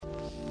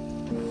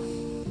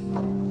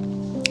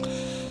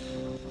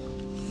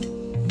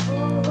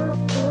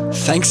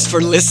Thanks for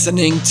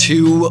listening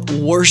to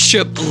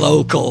Worship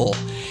Local.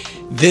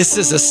 This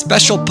is a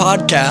special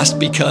podcast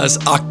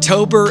because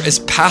October is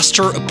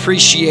Pastor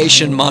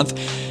Appreciation Month.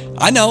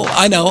 I know,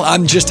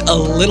 I'm just a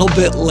little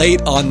bit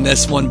late on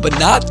this one, but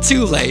not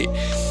too late.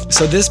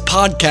 So this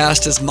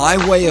podcast is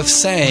my way of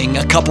saying,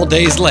 a couple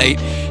days late,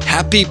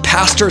 Happy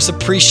Pastor's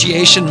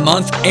Appreciation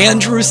Month,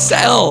 Andrew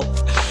Self.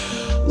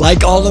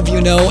 Like all of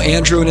you know,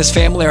 Andrew and his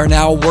family are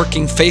now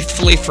working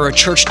faithfully for a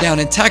church down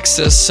in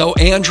Texas, so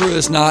Andrew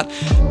is not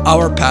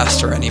our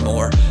pastor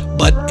anymore.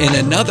 But in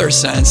another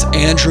sense,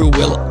 Andrew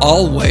will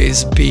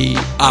always be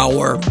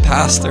our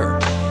pastor.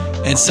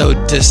 And so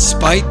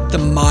despite the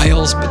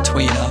miles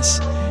between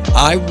us,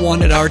 I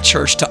wanted our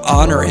church to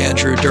honor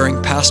Andrew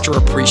during Pastor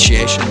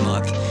Appreciation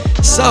Month.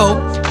 So,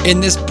 in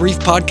this brief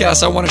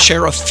podcast, I want to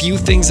share a few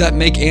things that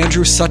make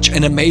Andrew such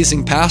an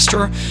amazing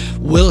pastor.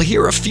 We'll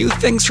hear a few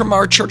things from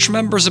our church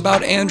members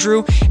about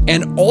Andrew,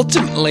 and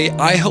ultimately,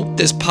 I hope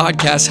this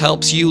podcast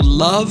helps you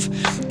love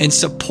and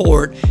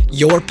support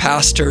your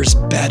pastors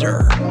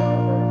better.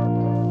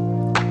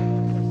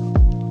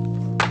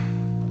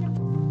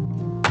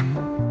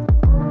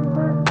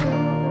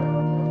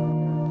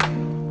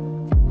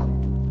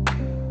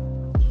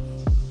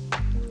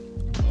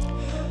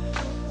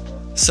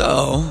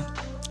 So,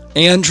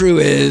 Andrew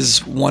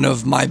is one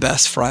of my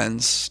best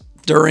friends.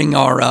 During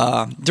our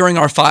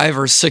 5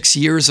 or 6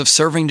 years of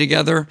serving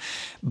together,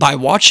 by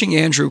watching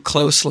Andrew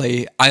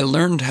closely, I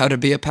learned how to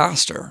be a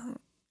pastor,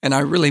 and I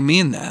really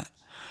mean that.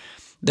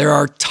 There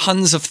are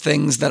tons of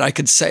things that I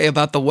could say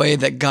about the way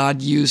that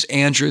God used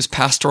Andrew's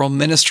pastoral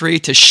ministry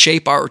to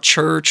shape our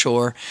church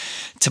or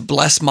to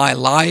bless my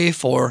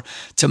life or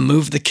to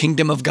move the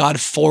kingdom of God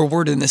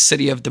forward in the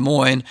city of Des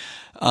Moines.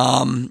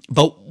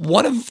 But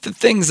one of the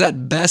things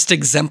that best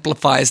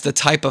exemplifies the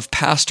type of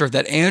pastor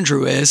that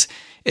Andrew is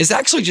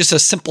actually just a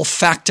simple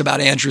fact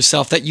about Andrew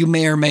Self that you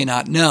may or may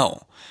not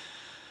know.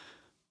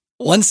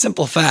 One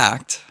simple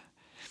fact,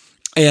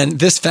 and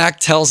this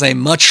fact tells a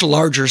much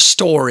larger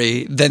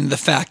story than the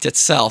fact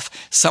itself.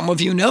 Some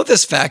of you know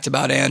this fact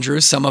about Andrew,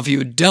 some of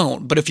you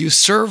don't. But if you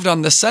served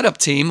on the setup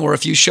team or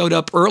if you showed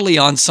up early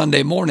on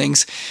Sunday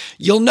mornings,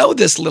 you'll know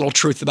this little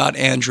truth about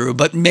Andrew.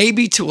 But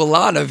maybe to a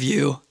lot of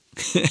you,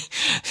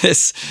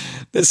 this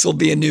will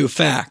be a new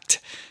fact.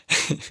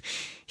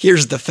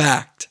 Here's the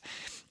fact.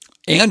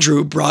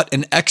 Andrew brought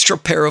an extra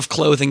pair of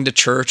clothing to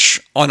church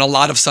on a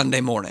lot of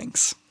Sunday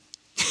mornings.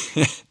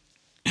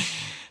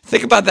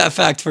 Think about that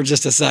fact for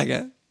just a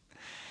second.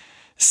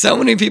 So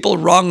many people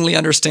wrongly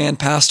understand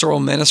pastoral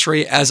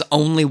ministry as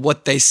only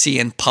what they see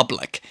in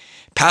public.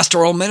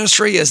 Pastoral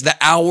ministry is the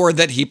hour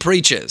that he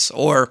preaches,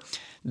 or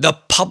the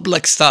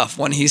public stuff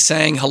when he's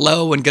saying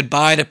hello and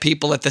goodbye to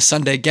people at the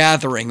Sunday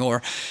gathering,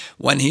 or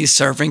when he's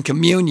serving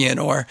communion,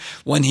 or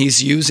when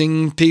he's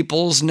using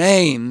people's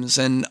names.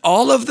 And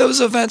all of those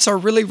events are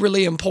really,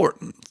 really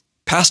important.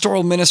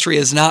 Pastoral ministry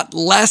is not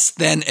less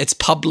than its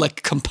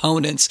public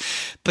components,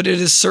 but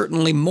it is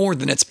certainly more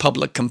than its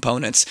public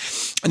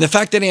components. And the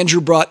fact that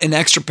Andrew brought an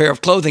extra pair of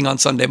clothing on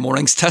Sunday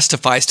mornings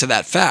testifies to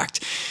that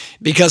fact.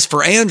 Because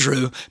for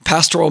Andrew,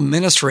 pastoral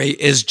ministry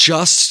is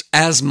just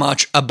as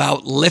much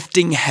about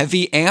lifting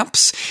heavy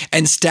amps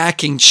and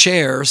stacking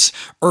chairs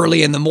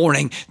early in the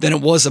morning than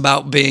it was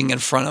about being in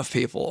front of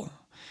people.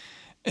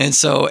 And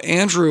so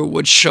Andrew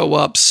would show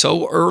up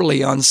so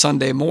early on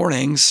Sunday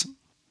mornings,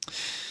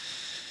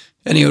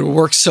 and he would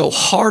work so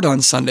hard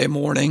on Sunday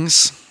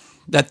mornings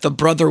that the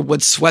brother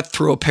would sweat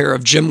through a pair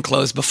of gym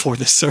clothes before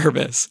the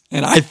service.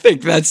 And I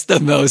think that's the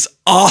most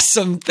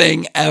awesome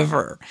thing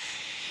ever.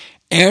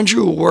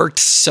 Andrew worked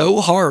so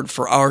hard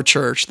for our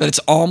church that it's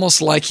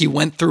almost like he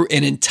went through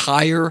an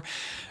entire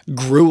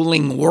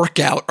grueling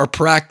workout or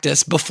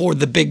practice before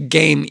the big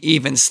game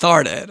even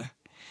started.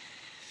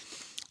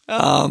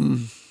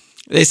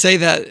 They say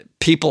that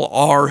people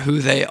are who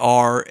they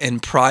are in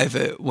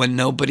private when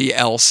nobody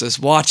else is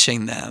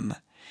watching them.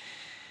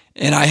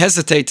 And I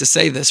hesitate to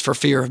say this for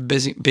fear of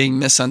being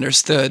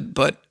misunderstood,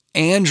 but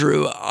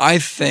Andrew, I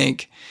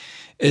think,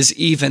 is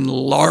even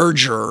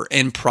larger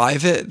in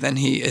private than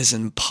he is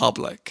in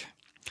public.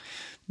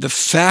 The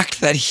fact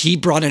that he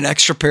brought an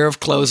extra pair of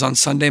clothes on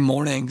Sunday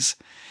mornings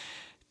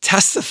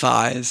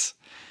testifies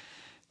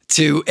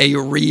to a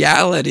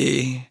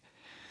reality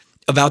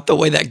about the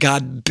way that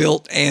God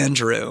built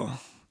Andrew.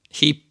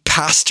 He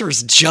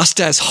pastors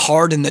just as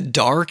hard in the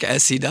dark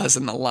as he does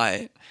in the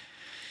light.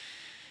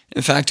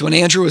 In fact, when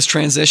Andrew was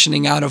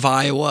transitioning out of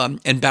Iowa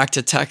and back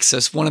to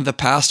Texas, one of the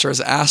pastors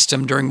asked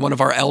him during one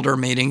of our elder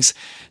meetings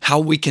how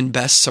we can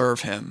best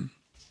serve him.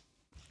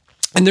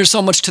 And there's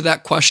so much to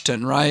that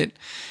question, right?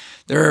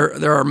 There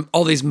are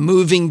all these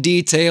moving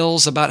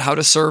details about how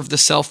to serve the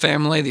Self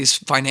family, these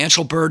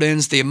financial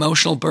burdens, the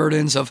emotional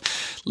burdens of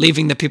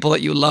leaving the people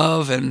that you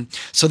love. And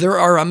so there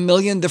are a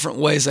million different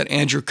ways that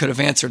Andrew could have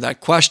answered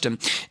that question.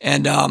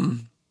 And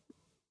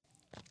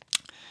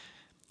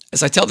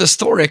as I tell this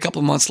story a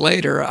couple months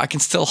later, I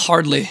can still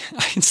hardly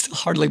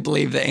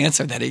believe the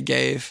answer that he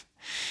gave.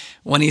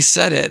 When he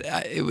said it,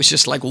 it was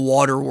just like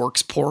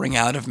waterworks pouring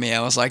out of me.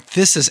 I was like,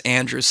 this is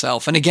Andrew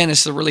Self. And again,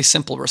 it's a really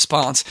simple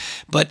response,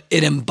 but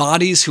it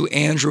embodies who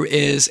Andrew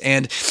is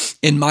and,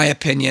 in my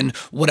opinion,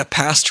 what a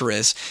pastor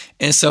is.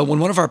 And so when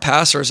one of our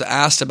pastors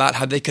asked about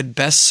how they could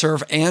best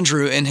serve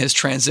Andrew in his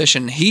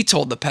transition, he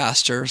told the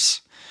pastors,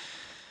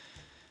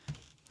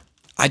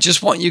 I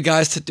just want you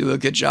guys to do a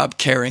good job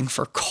caring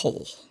for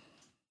Cole.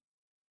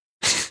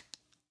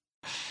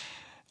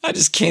 I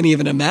just can't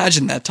even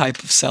imagine that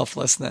type of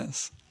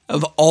selflessness.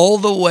 Of all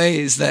the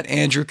ways that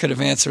Andrew could have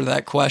answered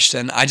that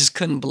question, I just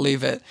couldn't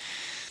believe it.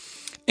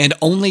 And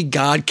only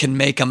God can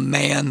make a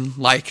man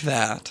like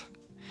that.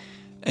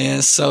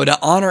 And so to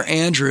honor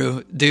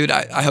Andrew, dude,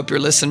 I hope you're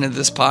listening to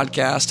this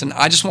podcast. And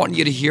I just want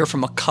you to hear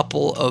from a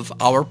couple of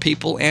our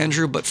people,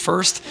 Andrew. But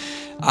first,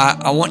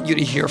 I want you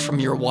to hear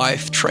from your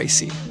wife,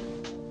 Tracy.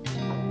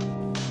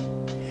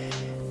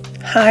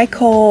 Hi,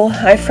 Cole.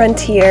 Hi,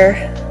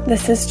 Frontier.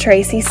 This is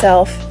Tracy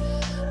Self.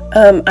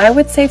 I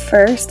would say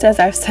first, as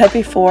I've said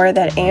before,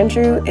 that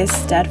Andrew is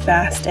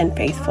steadfast and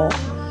faithful.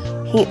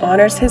 He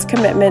honors his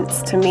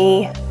commitments to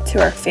me,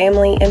 to our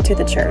family, and to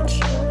the church.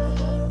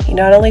 He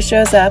not only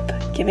shows up,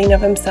 giving of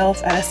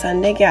himself at a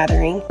Sunday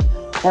gathering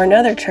or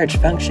another church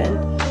function,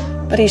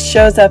 but he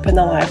shows up in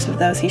the lives of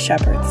those he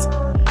shepherds.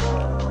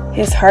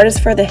 His heart is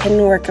for the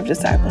hidden work of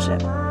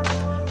discipleship.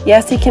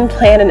 Yes, he can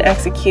plan and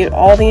execute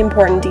all the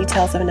important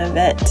details of an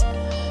event,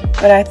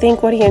 but I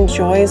think what he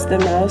enjoys the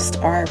most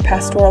are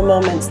pastoral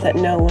moments that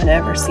no one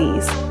ever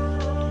sees.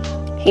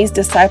 He's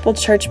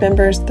discipled church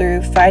members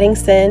through fighting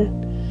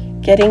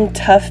sin, getting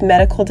tough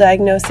medical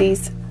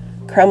diagnoses,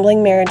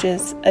 crumbling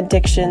marriages,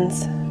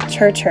 addictions,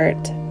 church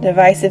hurt,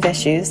 divisive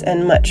issues,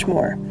 and much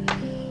more.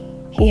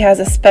 He has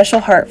a special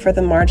heart for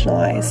the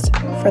marginalized,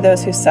 for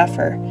those who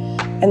suffer,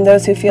 and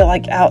those who feel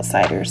like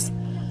outsiders,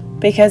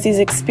 because he's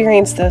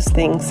experienced those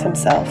things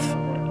himself.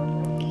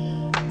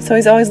 So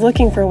he's always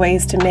looking for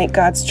ways to make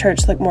God's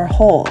church look more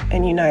whole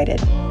and united.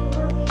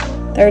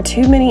 There are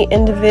too many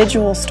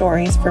individual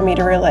stories for me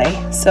to relay,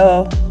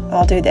 so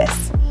I'll do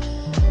this.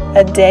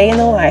 A day in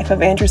the life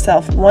of Andrew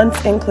Self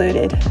once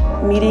included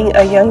meeting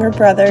a younger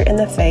brother in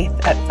the faith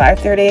at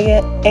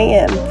 5:30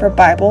 a.m. for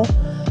Bible,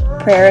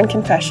 prayer, and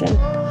confession,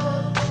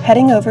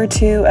 heading over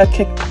to a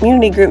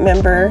community group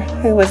member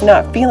who was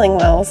not feeling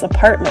well's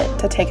apartment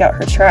to take out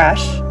her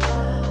trash,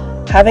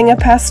 having a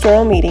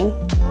pastoral meeting,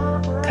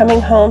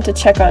 coming home to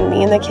check on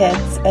me and the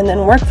kids, and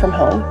then work from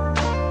home,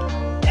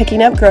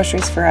 picking up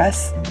groceries for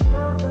us,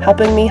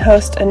 helping me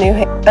host a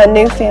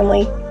new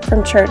family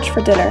from church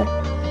for dinner,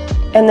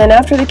 and then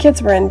after the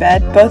kids were in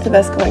bed, both of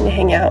us going to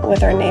hang out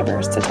with our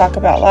neighbors to talk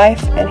about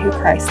life and who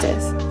Christ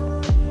is.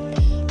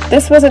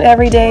 This wasn't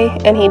every day,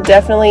 and he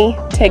definitely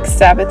takes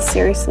Sabbath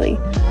seriously,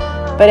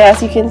 but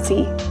as you can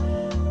see,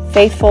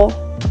 faithful,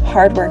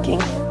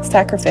 hardworking,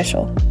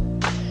 sacrificial.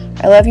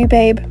 I love you,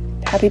 babe.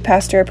 Happy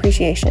Pastor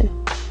Appreciation.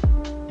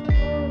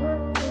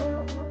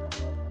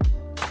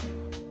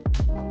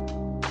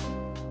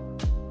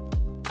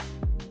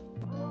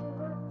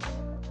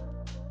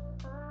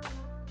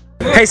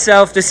 Hey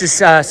Self, this is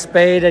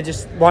Spade. I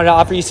just wanted to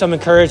offer you some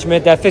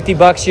encouragement. That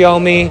 $50 you owe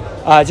me,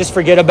 just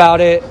forget about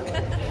it.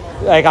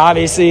 Like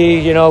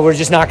obviously, we're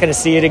just not going to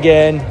see it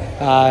again.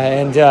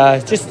 And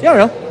just,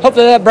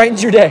 hopefully that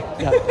brightens your day.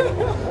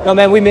 Yeah. No,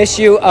 man, we miss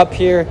you up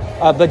here.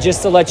 But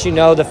just to let you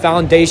know, the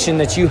foundation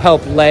that you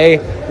help lay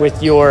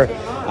with your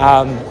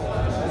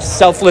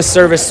selfless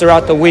service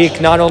throughout the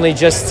week, not only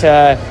just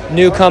to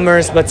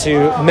newcomers, but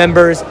to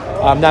members,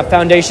 that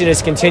foundation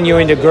is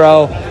continuing to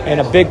grow, and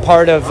a big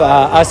part of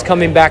us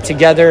coming back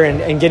together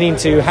and getting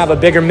to have a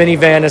bigger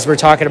minivan, as we're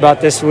talking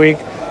about this week,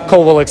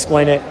 Cole will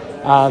explain it,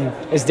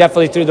 is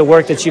definitely through the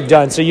work that you've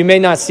done. So you may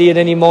not see it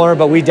anymore,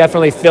 but we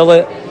definitely feel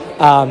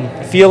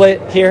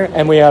it here,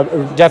 and we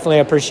definitely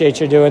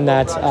appreciate you doing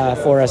that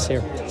for us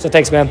here. So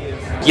thanks, man.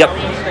 Yep.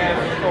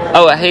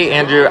 Oh, hey,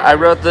 Andrew. I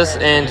wrote this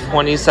in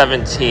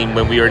 2017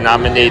 when we were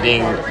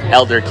nominating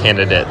elder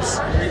candidates.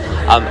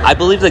 I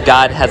believe that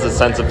God has a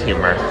sense of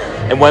humor,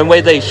 and one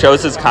way that he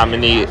shows his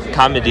comedy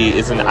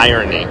is in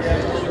irony.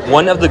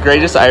 One of the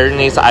greatest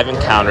ironies I've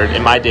encountered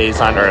in my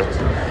days on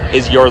earth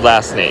is your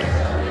last name.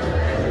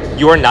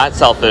 You are not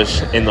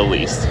selfish in the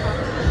least.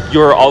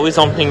 You are always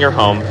opening your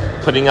home,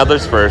 putting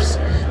others first,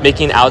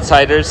 making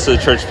outsiders to the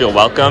church feel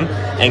welcome,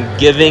 and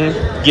giving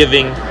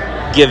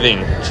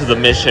to the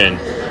mission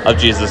of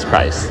Jesus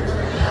Christ.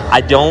 I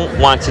don't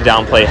want to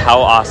downplay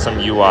how awesome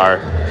you are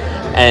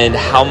and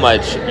how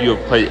much you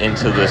have put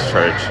into this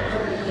church.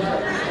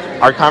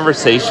 Our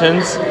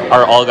conversations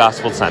are all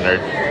gospel-centered.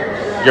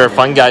 You're a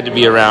fun guy to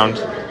be around,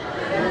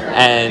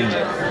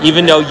 and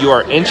even though you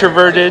are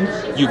introverted,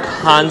 you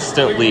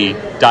constantly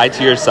die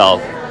to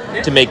yourself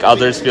to make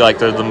others feel like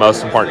they're the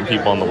most important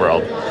people in the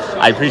world.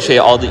 I appreciate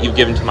all that you've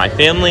given to my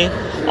family,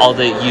 all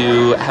that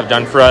you have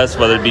done for us,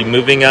 whether it be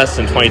moving us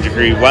in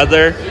 20-degree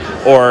weather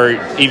or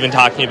even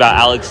talking about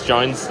Alex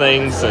Jones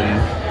things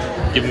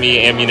and giving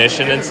me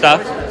ammunition and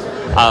stuff.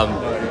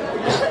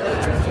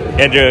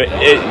 Andrew,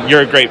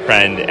 you're a great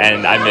friend,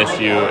 and I miss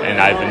you, and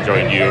I've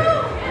enjoyed you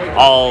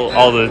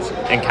all the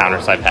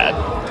encounters I've had.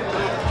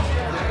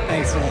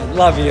 Thanks, man.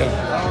 Love you.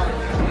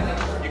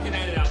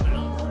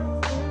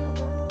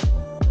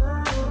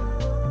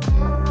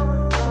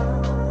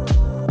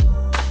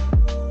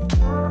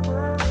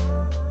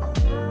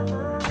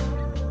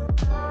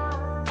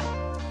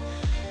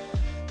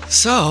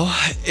 So,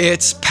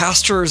 it's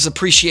Pastor's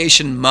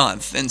Appreciation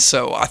Month, and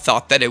so I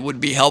thought that it would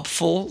be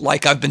helpful,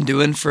 like I've been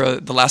doing for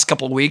the last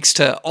couple of weeks,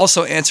 to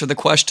also answer the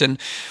question,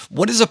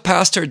 what does a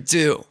pastor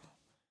do?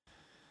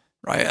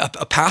 Right?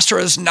 A pastor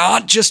is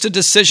not just a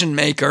decision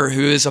maker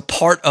who is a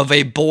part of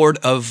a board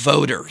of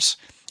voters.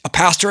 A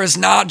pastor is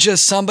not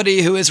just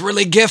somebody who is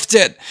really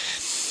gifted.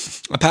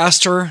 A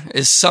pastor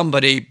is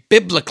somebody,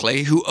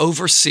 biblically, who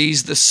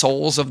oversees the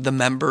souls of the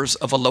members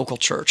of a local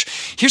church.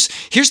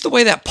 Here's the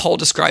way that Paul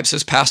describes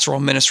his pastoral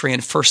ministry in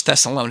 1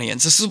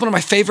 Thessalonians. This is one of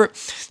my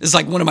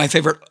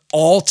favorite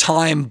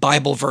all-time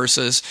Bible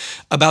verses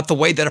about the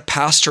way that a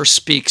pastor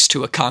speaks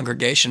to a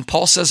congregation.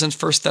 Paul says in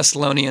 1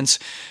 Thessalonians,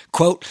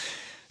 quote,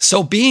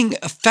 "So being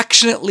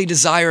affectionately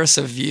desirous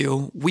of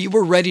you, we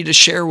were ready to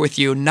share with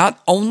you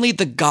not only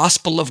the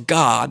gospel of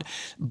God,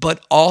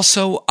 but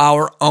also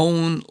our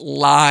own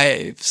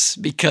lives,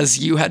 because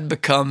you had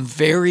become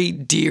very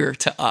dear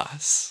to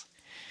us."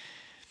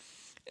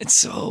 And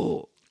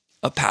so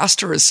a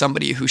pastor is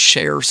somebody who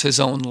shares his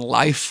own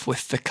life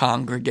with the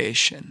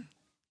congregation.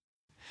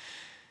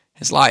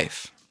 His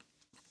life.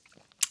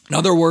 In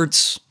other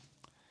words,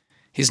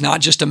 he's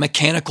not just a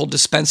mechanical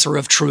dispenser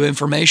of true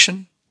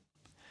information.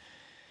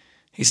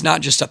 He's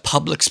not just a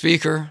public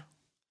speaker.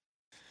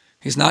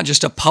 He's not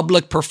just a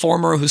public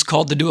performer who's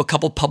called to do a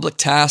couple public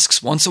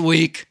tasks once a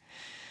week.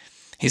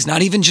 He's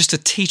not even just a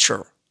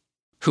teacher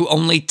who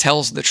only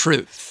tells the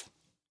truth.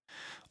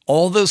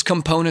 All those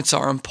components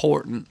are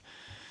important.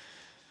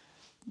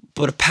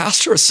 But a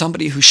pastor is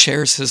somebody who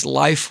shares his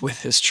life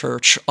with his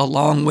church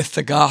along with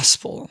the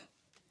gospel.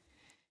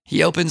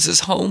 He opens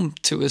his home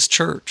to his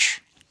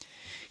church.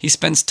 He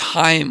spends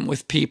time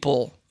with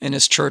people in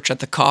his church at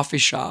the coffee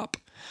shop.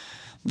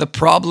 The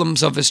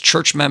problems of his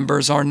church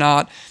members are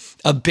not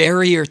a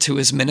barrier to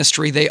his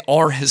ministry. They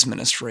are his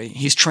ministry.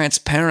 He's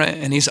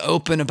transparent and he's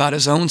open about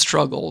his own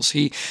struggles.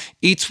 He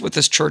eats with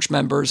his church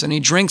members and he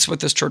drinks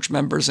with his church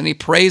members and he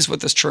prays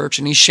with his church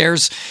and he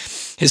shares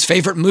his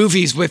favorite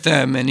movies with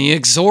them and he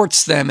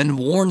exhorts them and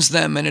warns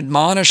them and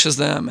admonishes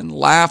them and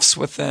laughs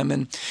with them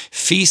and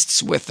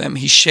feasts with them.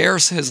 He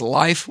shares his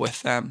life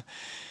with them.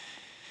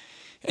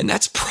 And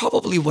that's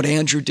probably what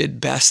Andrew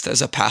did best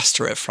as a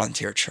pastor at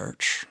Frontier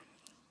Church.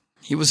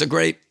 He was a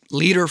great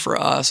leader for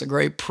us, a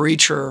great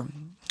preacher,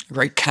 a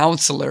great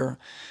counselor.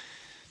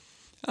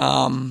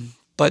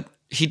 But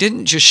he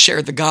didn't just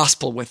share the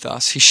gospel with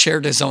us. He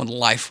shared his own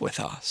life with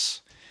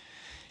us.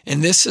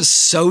 And this is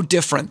so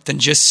different than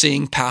just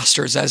seeing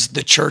pastors as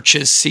the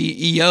church's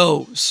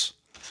CEOs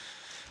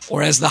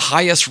or as the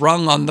highest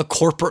rung on the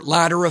corporate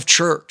ladder of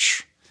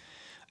church.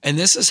 And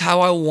this is how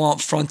I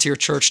want Frontier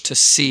Church to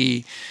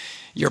see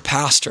your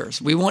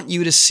pastors. We want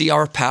you to see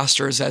our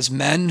pastors as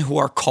men who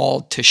are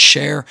called to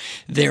share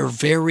their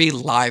very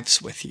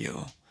lives with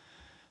you.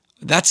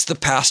 That's the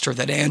pastor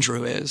that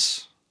Andrew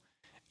is.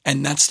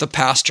 And that's the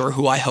pastor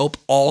who I hope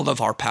all of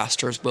our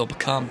pastors will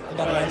become. How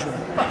about Andrew?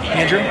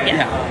 Andrew?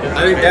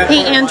 Yeah.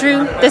 Hey,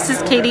 Andrew. This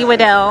is Katie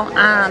Waddell.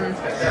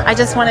 I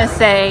just want to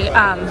say,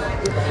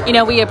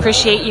 we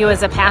appreciate you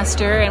as a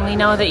pastor, and we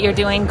know that you're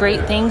doing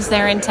great things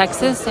there in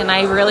Texas. And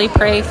I really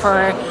pray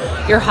for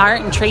your heart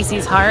and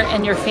Tracy's heart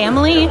and your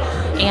family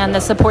and the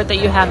support that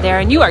you have there.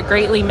 And you are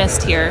greatly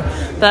missed here.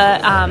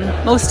 But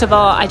most of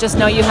all, I just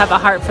know you have a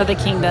heart for the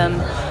kingdom,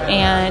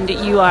 and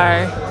you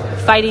are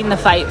fighting the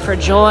fight for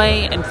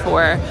joy and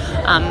for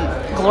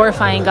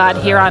glorifying God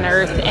here on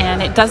earth, and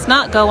it does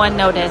not go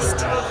unnoticed.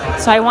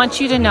 So I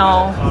want you to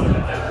know,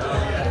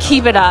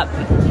 keep it up,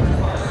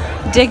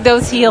 dig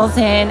those heels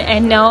in,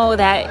 and know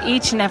that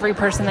each and every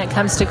person that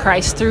comes to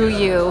Christ through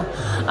you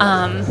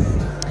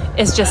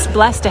is just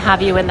blessed to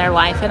have you in their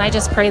life. And I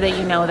just pray that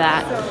you know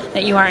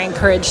that you are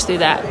encouraged through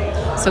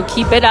that. So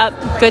keep it up.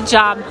 Good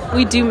job.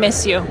 We do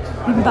miss you.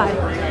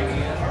 Bye.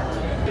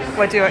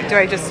 What do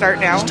I just start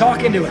now? Just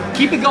talk into it.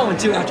 Keep it going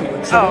too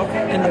afterwards. Oh,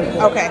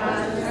 okay.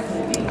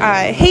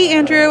 Hey,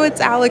 Andrew, it's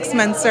Alex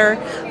Menser.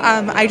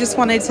 I just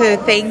wanted to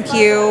thank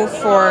you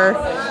for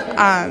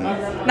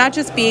not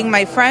just being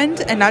my friend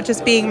and not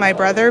just being my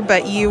brother,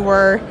 but you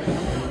were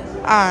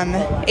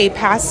a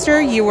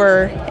pastor. You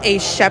were a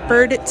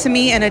shepherd to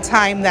me in a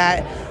time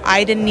that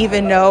I didn't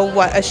even know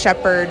what a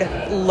shepherd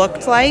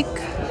looked like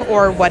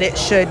or what it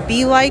should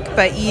be like,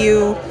 but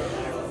you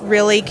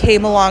really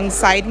came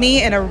alongside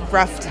me in a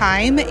rough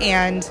time,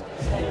 and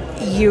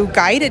you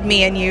guided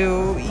me, and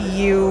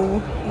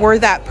you were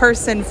that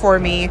person for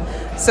me.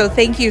 So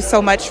thank you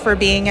so much for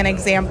being an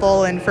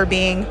example and for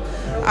being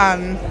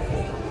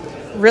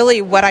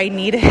really what I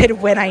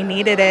needed when I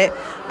needed it.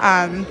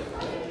 I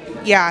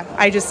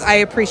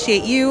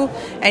appreciate you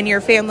and your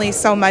family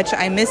so much.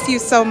 I miss you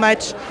so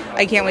much.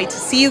 I can't wait to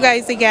see you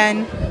guys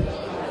again.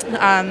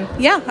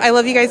 I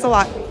love you guys a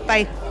lot.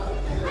 Bye.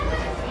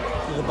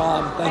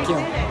 Bob, thank you.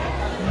 You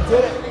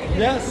did it.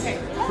 Yes.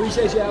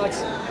 Appreciate you,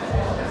 Alex.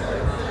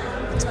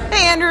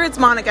 Hey, Andrew, it's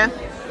Monica.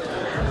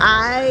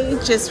 I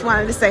just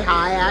wanted to say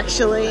hi,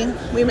 actually.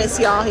 We miss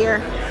you all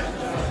here.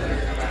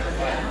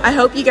 I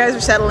hope you guys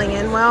are settling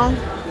in well,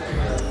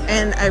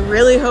 and I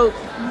really hope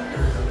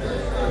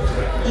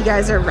you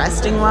guys are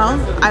resting well.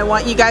 I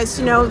want you guys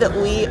to know that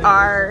we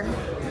are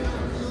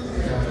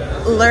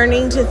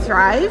learning to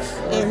thrive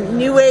in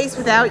new ways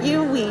without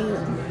you. We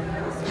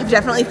have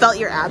definitely felt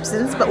your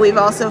absence, but we've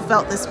also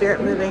felt the Spirit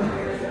moving,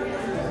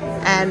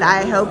 and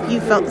I hope you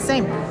felt the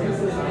same.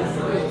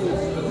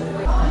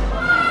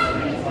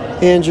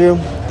 Hey Andrew,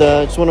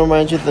 just want to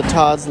remind you that the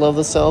Todds love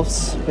the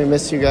Selfs. We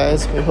miss you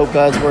guys. We hope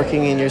God's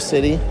working in your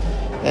city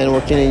and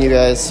working in you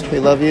guys. We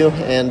love you,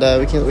 and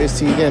we can't wait to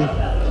see you again.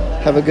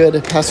 Have a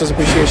good Pastor's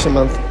Appreciation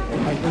Month.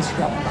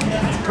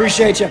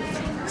 Appreciate you.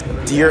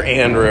 Dear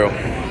Andrew,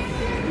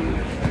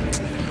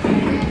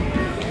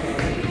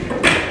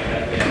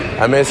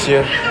 I miss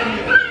you,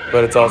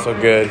 but it's also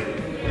good.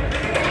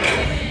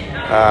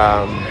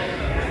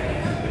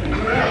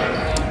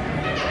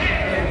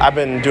 I've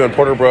been doing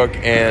Porter Brook,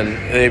 and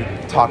they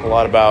talk a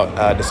lot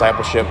about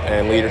discipleship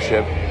and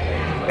leadership.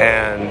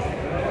 And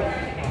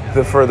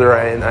the further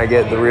I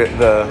get,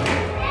 the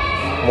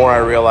more I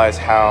realize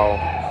how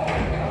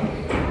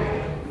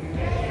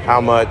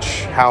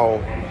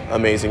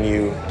amazing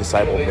you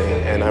discipled me.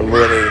 And I'm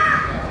really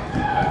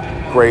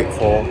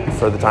grateful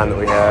for the time that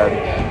we had.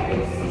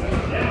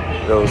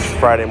 Those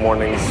Friday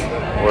mornings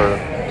were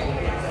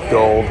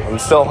gold.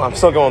 I'm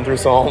still going through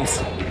Psalms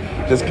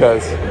just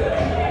because.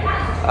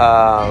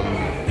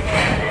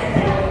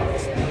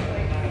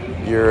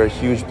 You're a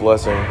huge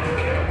blessing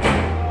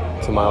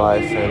to my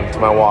life and to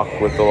my walk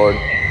with the Lord.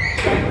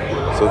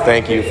 So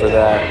thank you for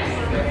that.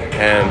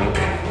 And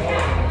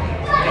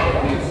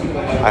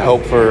I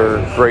hope for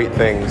great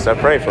things. I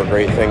pray for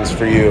great things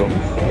for you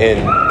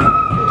in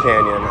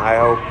Canyon. I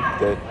hope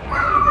that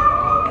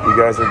you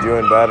guys are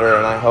doing better,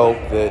 and I hope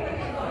that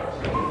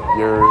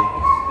you're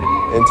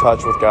in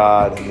touch with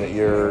God and that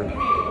you're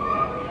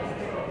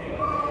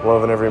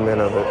loving every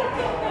minute of it.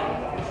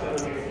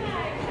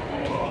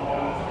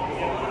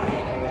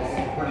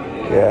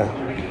 Yeah.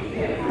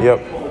 Yep.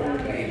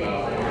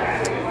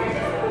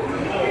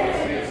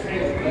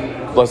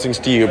 Blessings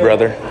to you,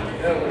 brother.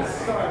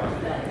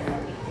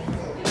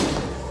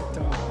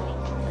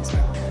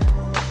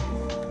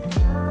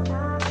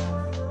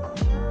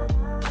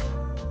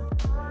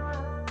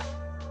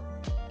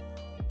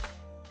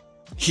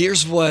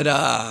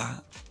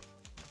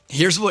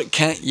 Here's what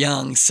Kent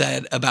Young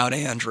said about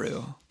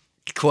Andrew.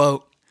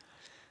 Quote,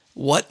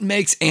 "What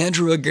makes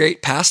Andrew a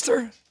great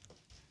pastor?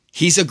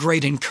 He's a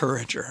great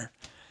encourager.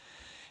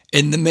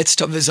 In the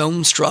midst of his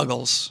own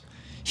struggles,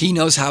 he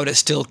knows how to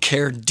still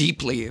care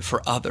deeply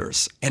for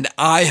others, and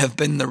I have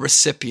been the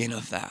recipient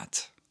of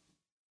that."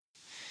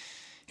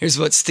 Here's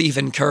what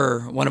Stephen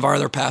Kerr, one of our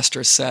other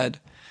pastors, said.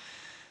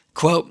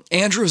 Quote,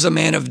 "Andrew is a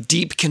man of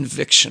deep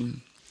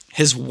conviction.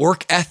 His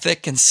work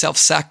ethic and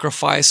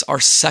self-sacrifice are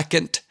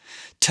second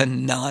to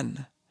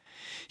none.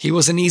 He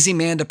was an easy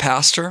man to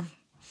pastor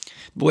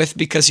with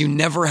because you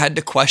never had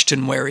to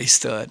question where he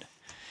stood.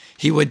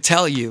 He would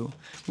tell you,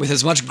 with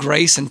as much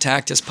grace and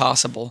tact as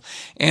possible,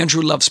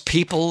 Andrew loves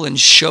people and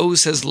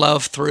shows his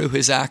love through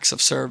his acts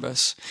of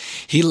service.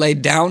 He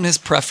laid down his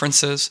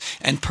preferences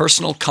and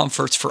personal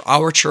comforts for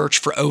our church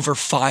for over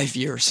 5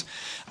 years.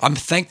 I'm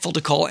thankful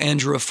to call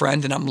Andrew a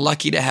friend, and I'm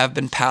lucky to have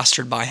been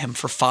pastored by him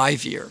for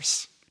 5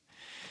 years."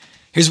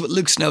 Here's what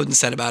Luke Snowden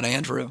said about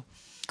Andrew.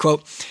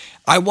 Quote,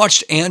 "I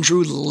watched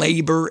Andrew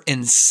labor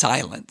in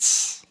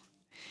silence.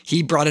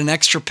 He brought an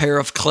extra pair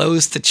of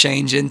clothes to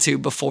change into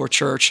before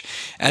church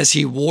as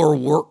he wore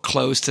work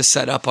clothes to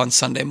set up on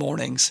Sunday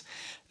mornings.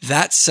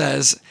 That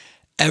says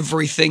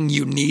everything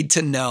you need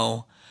to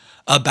know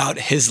about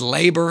his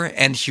labor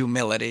and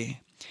humility.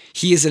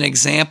 He is an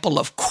example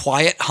of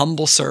quiet,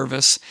 humble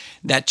service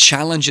that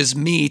challenges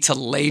me to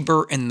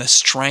labor in the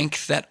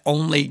strength that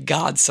only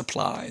God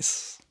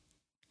supplies."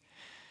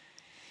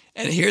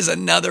 And here's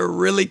another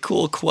really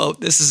cool quote.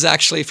 This is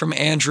actually from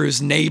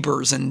Andrew's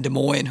neighbors in Des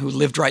Moines who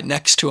lived right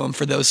next to him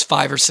for those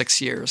 5 or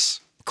 6 years.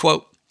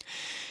 Quote,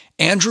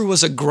 "Andrew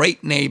was a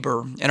great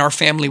neighbor, and our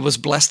family was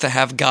blessed to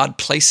have God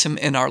place him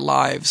in our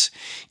lives,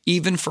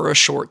 even for a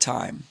short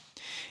time.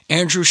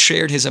 Andrew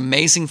shared his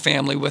amazing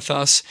family with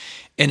us,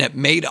 and it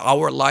made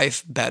our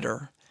life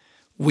better.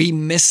 We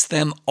miss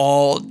them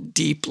all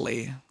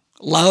deeply.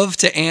 Love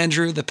to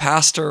Andrew, the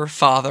pastor,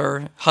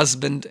 father,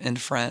 husband,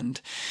 and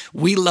friend.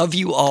 We love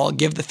you all.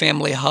 Give the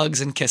family hugs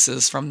and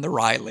kisses from the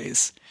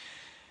Rileys."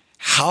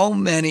 How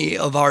many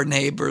of our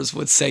neighbors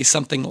would say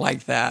something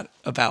like that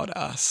about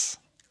us?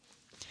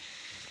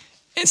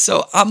 And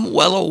so I'm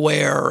well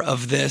aware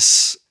of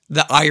this,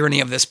 the irony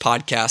of this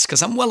podcast,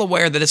 because I'm well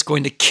aware that it's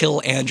going to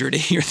kill Andrew to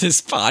hear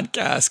this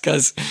podcast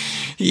because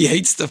he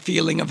hates the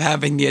feeling of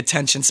having the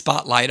attention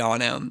spotlight on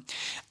him.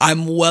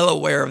 I'm well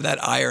aware of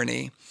that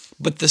irony.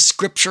 But the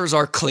scriptures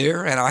are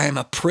clear, and I am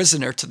a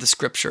prisoner to the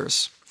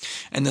scriptures.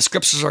 And the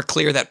scriptures are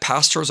clear that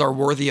pastors are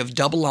worthy of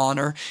double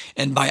honor,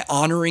 and by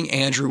honoring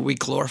Andrew, we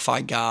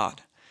glorify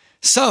God.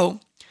 So,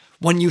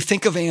 when you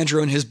think of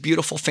Andrew and his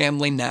beautiful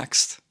family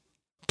next,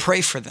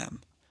 pray for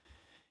them.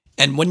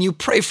 And when you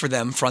pray for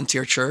them,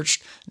 Frontier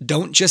Church,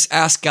 don't just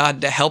ask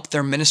God to help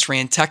their ministry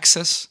in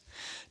Texas.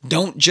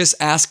 Don't just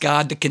ask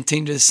God to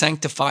continue to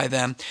sanctify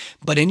them,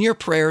 but in your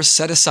prayers,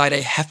 set aside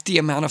a hefty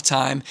amount of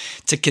time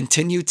to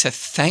continue to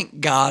thank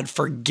God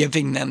for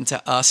giving them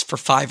to us for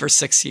 5 or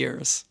 6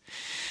 years.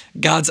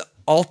 God's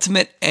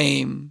ultimate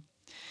aim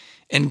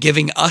in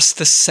giving us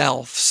the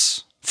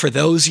selves for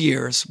those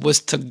years was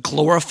to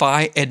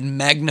glorify and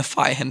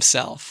magnify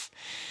himself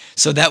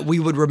so that we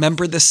would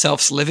remember the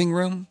self's living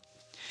room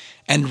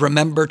and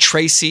remember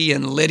Tracy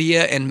and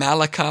Lydia and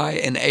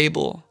Malachi and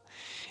Abel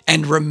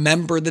and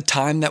remember the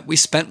time that we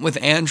spent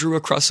with Andrew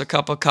across a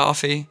cup of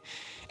coffee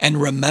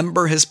and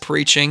remember his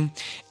preaching.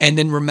 And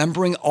in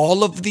remembering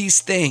all of these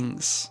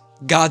things,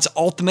 God's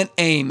ultimate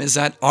aim is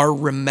that our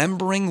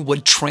remembering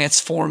would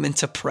transform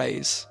into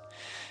praise.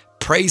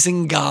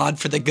 Praising God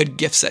for the good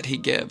gifts that he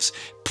gives,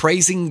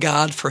 praising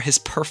God for his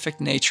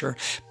perfect nature,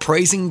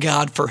 praising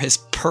God for his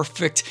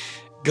perfect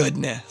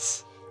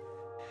goodness.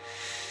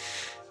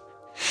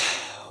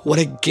 What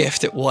a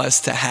gift it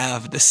was to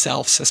have the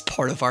Selfs as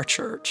part of our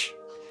church.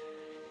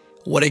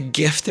 What a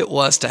gift it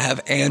was to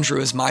have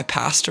Andrew as my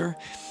pastor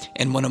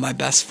and one of my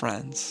best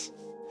friends.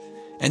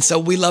 And so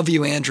we love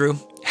you, Andrew.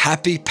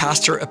 Happy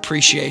Pastor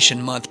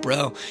Appreciation Month,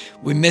 bro.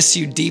 We miss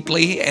you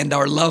deeply, and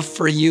our love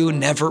for you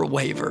never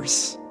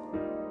wavers.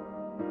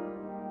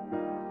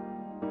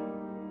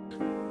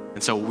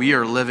 And so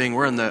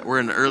we're in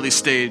the early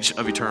stage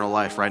of eternal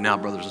life right now,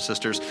 brothers and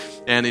sisters.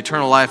 And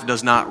eternal life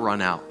does not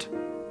run out.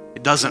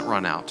 It doesn't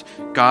run out.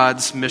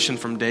 God's mission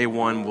from day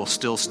one will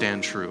still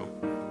stand true.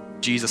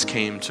 Jesus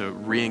came to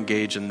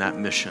re-engage in that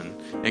mission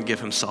and give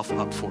himself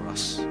up for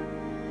us.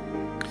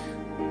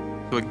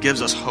 So it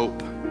gives us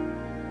hope.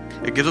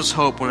 It gives us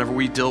hope whenever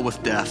we deal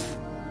with death.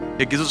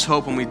 It gives us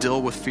hope when we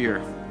deal with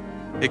fear.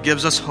 It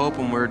gives us hope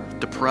when we're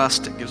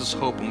depressed. It gives us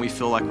hope when we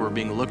feel like we're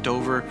being looked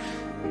over.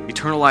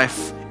 Eternal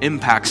life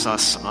impacts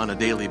us on a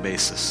daily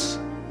basis.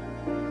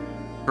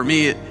 For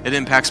me, it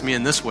impacts me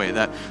in this way,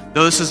 that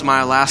though this is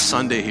my last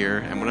Sunday here,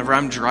 and whenever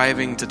I'm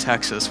driving to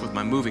Texas with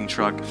my moving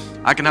truck,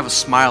 I can have a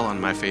smile on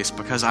my face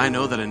because I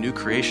know that a new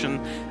creation,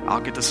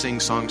 I'll get to sing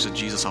songs of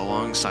Jesus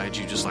alongside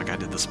you just like I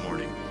did this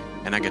morning.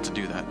 And I get to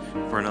do that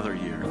for another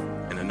year,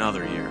 and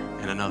another year,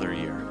 and another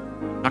year.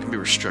 I'm not going to be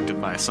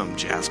restricted by some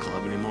jazz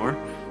club anymore.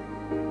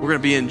 We're going to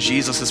be in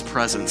Jesus'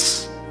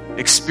 presence,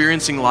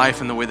 experiencing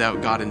life in the way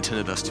that God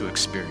intended us to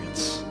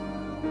experience.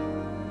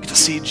 Get to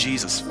see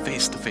Jesus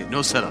face to face.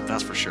 No setup,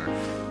 that's for sure.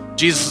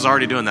 Jesus is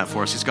already doing that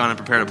for us. He's gone and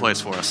prepared a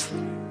place for us.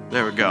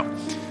 There we go.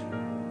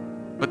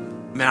 But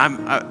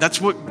man,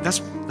 that's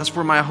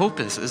where my hope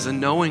is in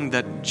knowing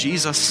that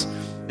Jesus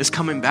is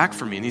coming back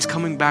for me, and he's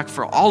coming back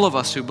for all of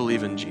us who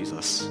believe in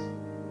Jesus.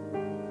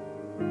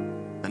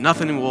 And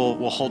nothing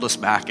will hold us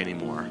back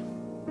anymore.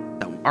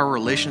 That our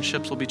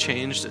relationships will be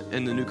changed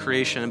in the new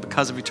creation, and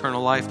because of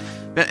eternal life,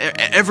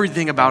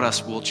 everything about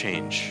us will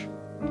change.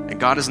 And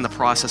God is in the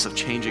process of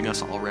changing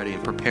us already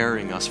and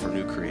preparing us for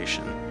new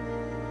creation.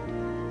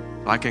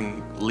 I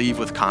can leave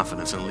with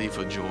confidence and leave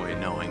with joy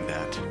knowing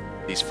that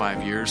these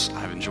 5 years,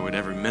 I've enjoyed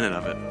every minute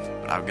of it,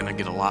 but I'm going to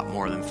get a lot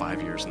more than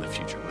 5 years in the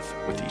future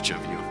with each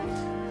of you.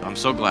 So I'm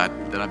so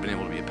glad that I've been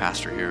able to be a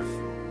pastor here.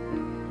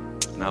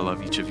 And I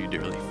love each of you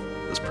dearly.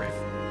 Let's pray.